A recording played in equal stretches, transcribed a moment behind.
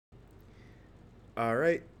All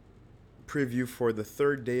right. Preview for the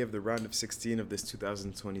third day of the round of 16 of this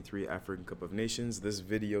 2023 African Cup of Nations. This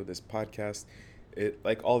video, this podcast,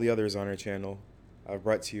 like all the others on our channel,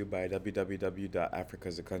 brought to you by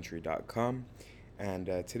www.africasaCountry.com. And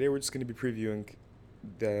today we're just going to be previewing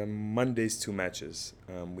the Monday's two matches.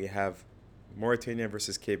 We have Mauritania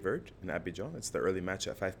versus Cape Verde in Abidjan. It's the early match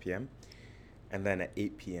at 5 p.m. And then at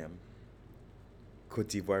 8 p.m., Cote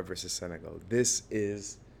d'Ivoire versus Senegal. This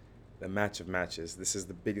is the match of matches. This is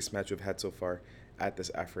the biggest match we've had so far at this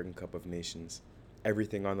African Cup of Nations.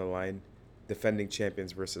 Everything on the line, defending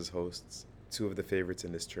champions versus hosts, two of the favorites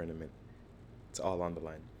in this tournament. It's all on the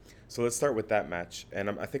line. So let's start with that match. And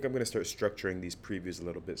I think I'm going to start structuring these previews a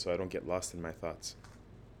little bit so I don't get lost in my thoughts.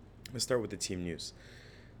 Let's start with the team news.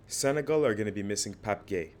 Senegal are going to be missing Pape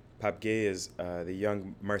Gueye. Pape Gueye is the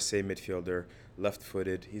young Marseille midfielder,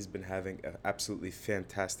 left-footed. He's been having an absolutely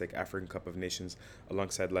fantastic African Cup of Nations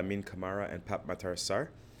alongside Lamine Camara and Pape Matar Sarr.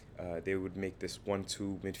 They would make this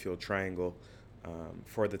 1-2 midfield triangle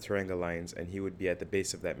for the Teranga Lions, and he would be at the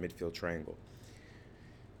base of that midfield triangle.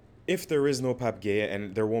 If there is no Pape Gueye,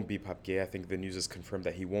 and there won't be Pape Gueye, I think the news is confirmed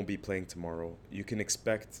that he won't be playing tomorrow, you can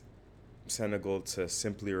expect Senegal to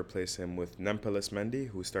simply replace him with Nampalys Mendy,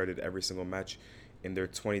 who started every single match in their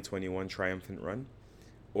 2021 triumphant run,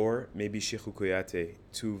 or maybe Cheikhou Kouyaté,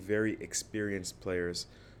 two very experienced players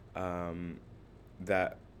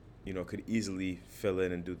that could easily fill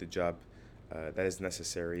in and do the job that is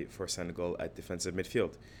necessary for Senegal at defensive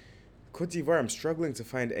midfield. Cote d'Ivoire, I'm struggling to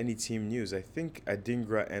find any team news. I think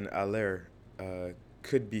Adingra and Aller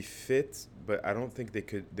could be fit, but I don't think they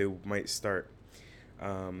could. They might start.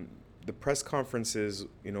 The press conferences,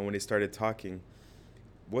 when they started talking,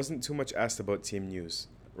 wasn't too much asked about team news.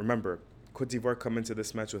 Remember, Cote d'Ivoire come into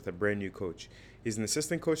this match with a brand new coach. He's an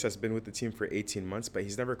assistant coach that's been with the team for 18 months, but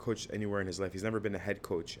he's never coached anywhere in his life. He's never been a head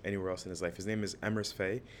coach anywhere else in his life. His name is Emers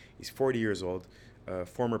Faye. He's 40 years old, a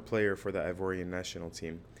former player for the Ivorian national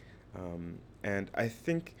team. And I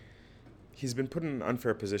think he's been put in an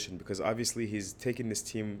unfair position because obviously he's taken this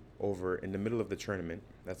team over in the middle of the tournament.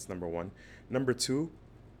 That's number one. Number two,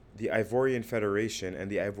 the Ivorian Federation and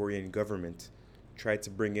the Ivorian government tried to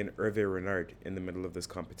bring in Hervé Renard in the middle of this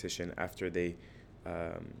competition after they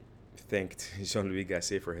thanked Jean-Louis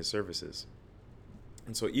Gasset for his services.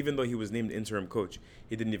 And so even though he was named interim coach,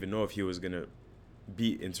 he didn't even know if he was going to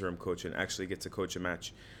be interim coach and actually get to coach a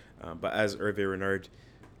match. But as Hervé Renard,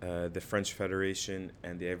 the French Federation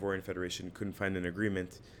and the Ivorian Federation couldn't find an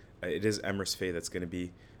agreement, it is Emers Faye that's going to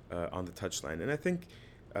be on the touchline. And I think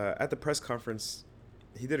at the press conference,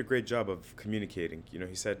 he did a great job of communicating.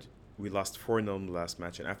 He said, we lost 4-0 in the last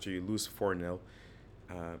match, and after you lose 4-0,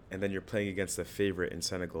 and then you're playing against a favorite in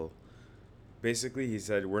Senegal, basically he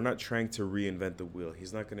said, we're not trying to reinvent the wheel.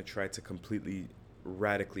 He's not going to try to completely,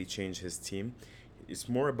 radically change his team. It's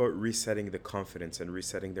more about resetting the confidence and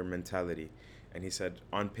resetting their mentality. And he said,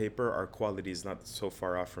 on paper, our quality is not so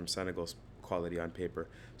far off from Senegal's quality on paper,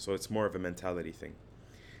 so it's more of a mentality thing.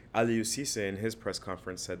 Aliou Cisse in his press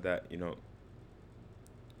conference said that,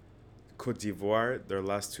 Cote d'Ivoire, their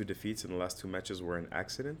last two defeats in the last two matches were an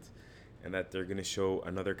accident, and that they're going to show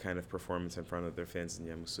another kind of performance in front of their fans in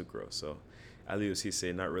Yamoussoukro. So, Aliou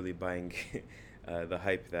Cisse not really buying the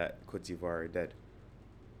hype that Cote d'Ivoire are dead.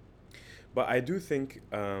 But I do think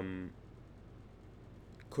Cote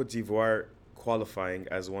d'Ivoire qualifying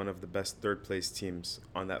as one of the best third place teams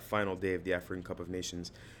on that final day of the African Cup of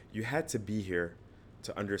Nations, you had to be here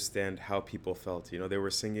to understand how people felt. They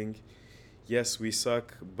were singing, yes, we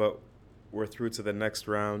suck, but we're through to the next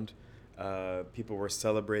round. People were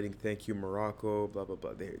celebrating, thank you, Morocco, blah, blah,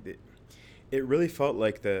 blah. It really felt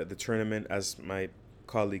like the tournament, as my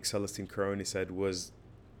colleague Celestine Caroni said, was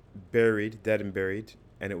buried, dead and buried,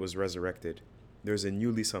 and it was resurrected. There's a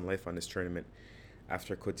new lease on life on this tournament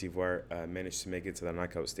after Cote d'Ivoire managed to make it to the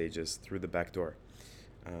knockout stages through the back door.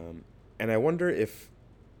 And I wonder if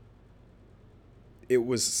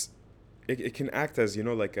it can act as,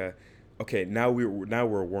 like a, okay, now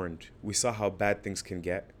we're warned. We saw how bad things can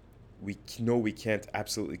get. We know we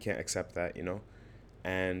absolutely can't accept that,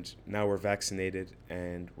 and now we're vaccinated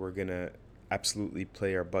and we're gonna absolutely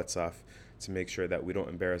play our butts off to make sure that we don't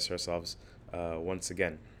embarrass ourselves once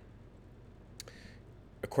again.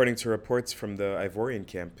 According to reports from the Ivorian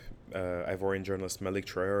camp, Ivorian journalist Malik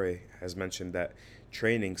Traore has mentioned that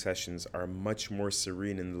training sessions are much more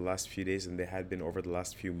serene in the last few days than they had been over the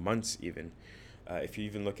last few months even. If you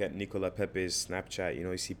even look at Nicolas Pepe's Snapchat,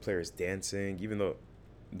 you see players dancing, even though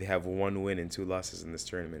they have one win and two losses in this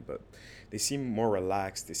tournament, but they seem more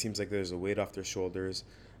relaxed. It seems like there's a weight off their shoulders.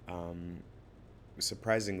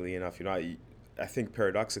 Surprisingly enough, I think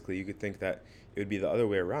paradoxically you could think that it would be the other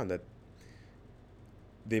way around, that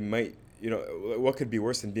they might, what could be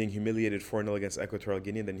worse than being humiliated 4-0 against Equatorial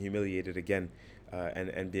Guinea and then humiliated again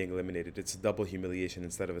and being eliminated? It's a double humiliation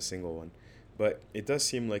instead of a single one. But it does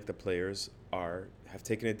seem like the players have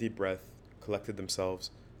taken a deep breath, collected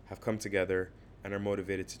themselves, have come together, and are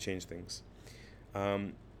motivated to change things.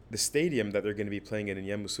 The stadium that they're going to be playing in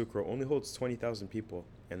Yamoussoukro only holds 20,000 people,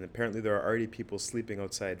 and apparently there are already people sleeping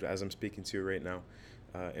outside as I'm speaking to you right now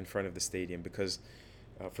in front of the stadium because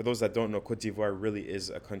for those that don't know, Cote d'Ivoire really is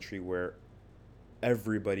a country where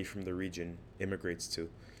everybody from the region immigrates to.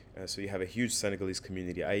 So you have a huge Senegalese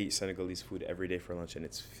community. I eat Senegalese food every day for lunch, and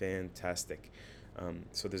it's fantastic.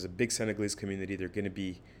 So there's a big Senegalese community. They're going to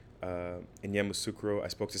be in Yamoussoukro. I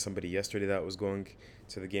spoke to somebody yesterday that was going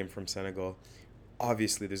to the game from Senegal.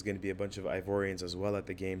 Obviously, there's going to be a bunch of Ivorians as well at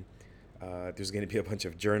the game. There's going to be a bunch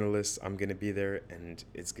of journalists. I'm going to be there, and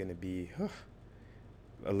it's going to be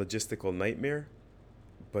a logistical nightmare.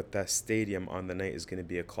 But that stadium on the night is going to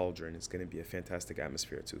be a cauldron. It's going to be a fantastic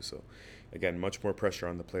atmosphere too. So, again, much more pressure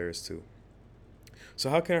on the players too. So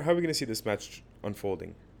how are we going to see this match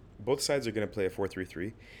unfolding? Both sides are going to play a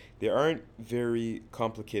 4-3-3. They aren't very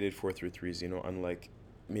complicated 4-3-3s, unlike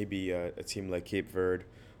maybe a team like Cape Verde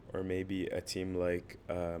or maybe a team like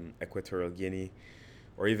Equatorial Guinea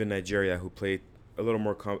or even Nigeria, who play a little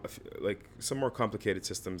more some more complicated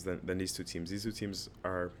systems than these two teams. These two teams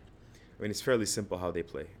are, it's fairly simple how they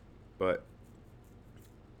play, but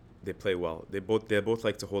they play well. They both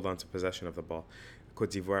like to hold on to possession of the ball.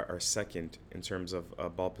 Cote d'Ivoire are second in terms of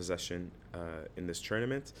ball possession in this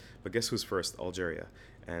tournament, but guess who's first? Algeria,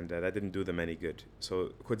 and that didn't do them any good.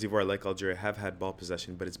 So Cote d'Ivoire, like Algeria, have had ball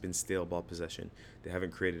possession, but it's been stale ball possession. They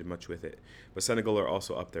haven't created much with it. But Senegal are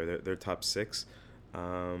also up there. They're top six.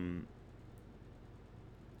 The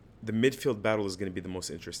midfield battle is going to be the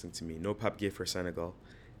most interesting to me. No Pape Gueye for Senegal.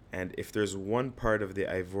 And if there's one part of the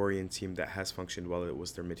Ivorian team that has functioned well, it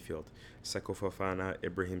was their midfield. Seko Fofana,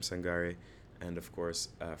 Ibrahim Sangare, and of course,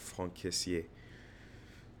 Franck Kessié.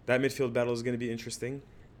 That midfield battle is going to be interesting.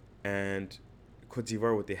 And Cote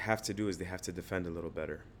d'Ivoire, what they have to do is they have to defend a little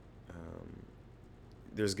better.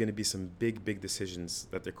 There's going to be some big decisions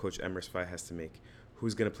that their coach, Emers Faye, has to make.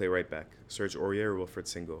 Who's going to play right back? Serge Aurier or Wilfred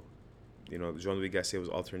Singo? Jean-Louis Gasset was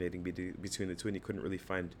alternating between the two, and he couldn't really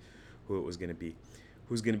find who it was going to be.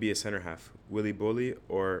 Who's going to be a center half? Willy Boli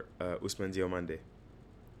or Ousmane Diomande?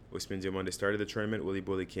 Ousmane Diomande started the tournament. Willy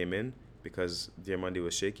Boli came in because Diomande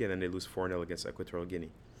was shaky, and then they lose 4-0 against Equatorial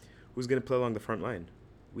Guinea. Who's going to play along the front line?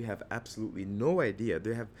 We have absolutely no idea.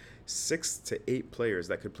 They have 6 to 8 players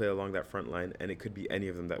that could play along that front line, and it could be any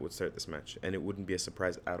of them that would start this match. And it wouldn't be a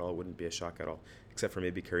surprise at all, wouldn't be a shock at all, except for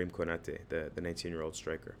maybe Karim Konate, the 19-year-old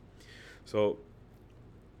striker. So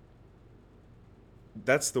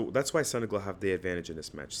that's why Senegal have the advantage in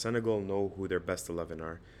this match. Senegal know who their best 11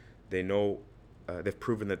 are. They know they've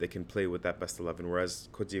proven that they can play with that best 11. Whereas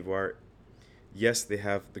Cote d'Ivoire, yes, they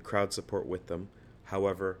have the crowd support with them.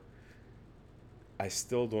 However, I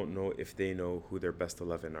still don't know if they know who their best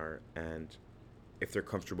 11 are and if they're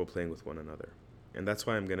comfortable playing with one another. And that's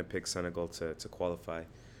why I'm going to pick Senegal to qualify.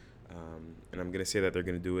 And I'm going to say that they're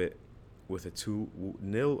going to do it with a 2-0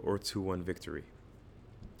 or 2-1 victory.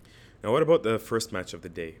 Now, what about the first match of the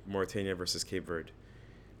day, Mauritania versus Cape Verde?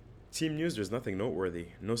 Team news, there's nothing noteworthy.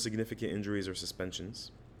 No significant injuries or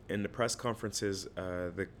suspensions. In the press conferences,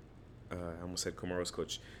 I almost said Comoros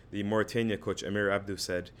coach, the Mauritania coach, Amir Abdou,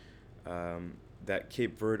 said that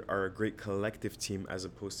Cape Verde are a great collective team as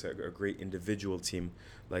opposed to a great individual team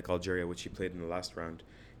like Algeria, which he played in the last round.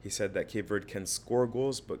 He said that Cape Verde can score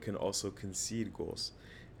goals but can also concede goals.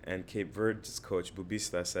 And Cape Verde's coach,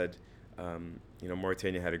 Boubista, said,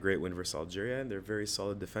 Mauritania had a great win versus Algeria, and they're very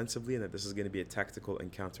solid defensively, and that this is going to be a tactical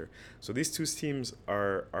encounter. So these two teams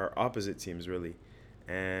are opposite teams, really.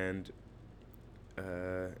 And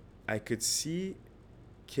I could see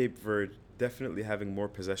Cape Verde definitely having more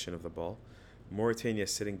possession of the ball. Mauritania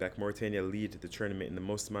sitting back. Mauritania lead the tournament in the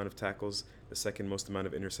most amount of tackles, the second most amount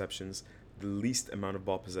of interceptions, the least amount of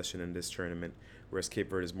ball possession in this tournament, whereas Cape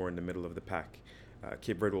Verde is more in the middle of the pack.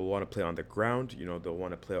 Cape Verde will want to play on the ground. They'll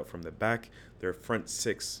want to play out from the back. Their front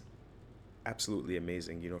six, absolutely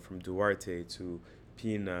amazing. From Duarte to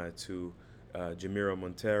Pina to Jamiro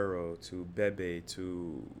Montero to Bebe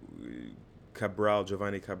to Cabral,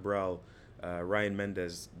 Giovanni Cabral, Ryan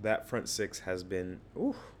Mendes. That front six has been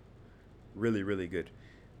really, really good.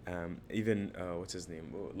 Even, what's his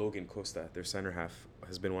name? Logan Costa, their center half,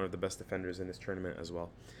 has been one of the best defenders in this tournament as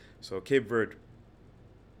well. So Cape Verde,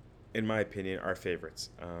 in my opinion, are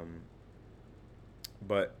favorites.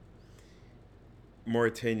 But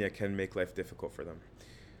Mauritania can make life difficult for them.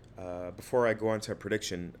 Before I go on to a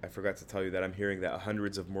prediction, I forgot to tell you that I'm hearing that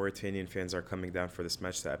hundreds of Mauritanian fans are coming down for this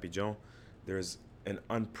match to Abidjan. There's an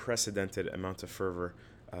unprecedented amount of fervor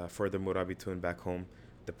for the Mourabitoun back home.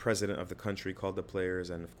 The president of the country called the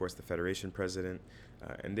players, and of course the federation president,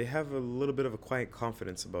 and they have a little bit of a quiet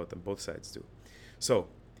confidence about them. Both sides do. So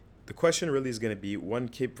the question really is going to be: one,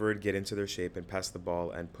 Cape Verde get into their shape and pass the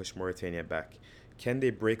ball and push Mauritania back. Can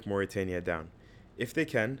they break Mauritania down? If they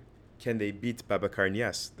can they beat Babacar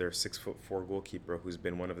Niasse, their 6'4" goalkeeper, who's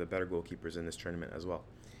been one of the better goalkeepers in this tournament as well?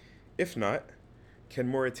 If not, can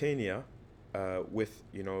Mauritania, with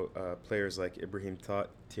players like Ibrahim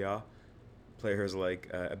Tia, players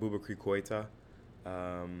like Aboubakry Koita,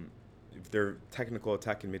 if they're technical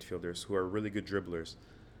attacking midfielders who are really good dribblers,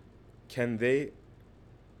 can they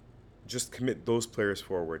just commit those players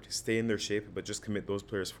forward, stay in their shape, but just commit those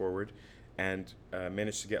players forward, and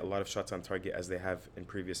manage to get a lot of shots on target as they have in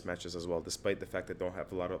previous matches as well? Despite the fact that they don't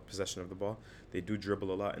have a lot of possession of the ball, they do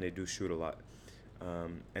dribble a lot and they do shoot a lot.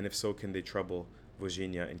 And if so, can they trouble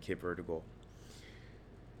Virginia and Cape Verde goal?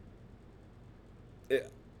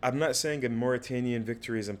 I'm not saying a Mauritanian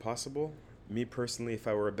victory is impossible. Me personally, if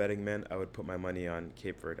I were a betting man, I would put my money on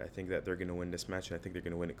Cape Verde. I think that they're going to win this match, and I think they're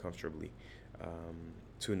going to win it comfortably.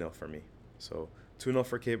 2-0 for me. So 2-0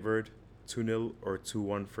 for Cape Verde, 2-0 or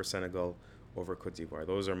 2-1 for Senegal over Cote d'Ivoire.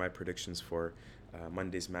 Those are my predictions for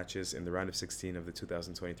Monday's matches in the round of 16 of the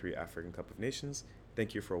 2023 African Cup of Nations.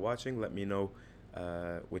 Thank you for watching. Let me know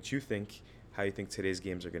what you think, how you think today's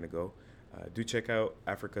games are going to go. Do check out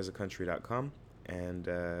africasaCountry.com. And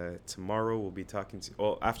tomorrow we'll be talking to...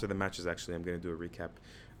 Well, after the matches, actually, I'm going to do a recap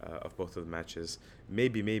of both of the matches.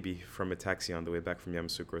 Maybe from a taxi on the way back from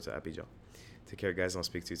Yamoussoukro to Abidjan. Take care, guys, and I'll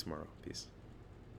speak to you tomorrow. Peace.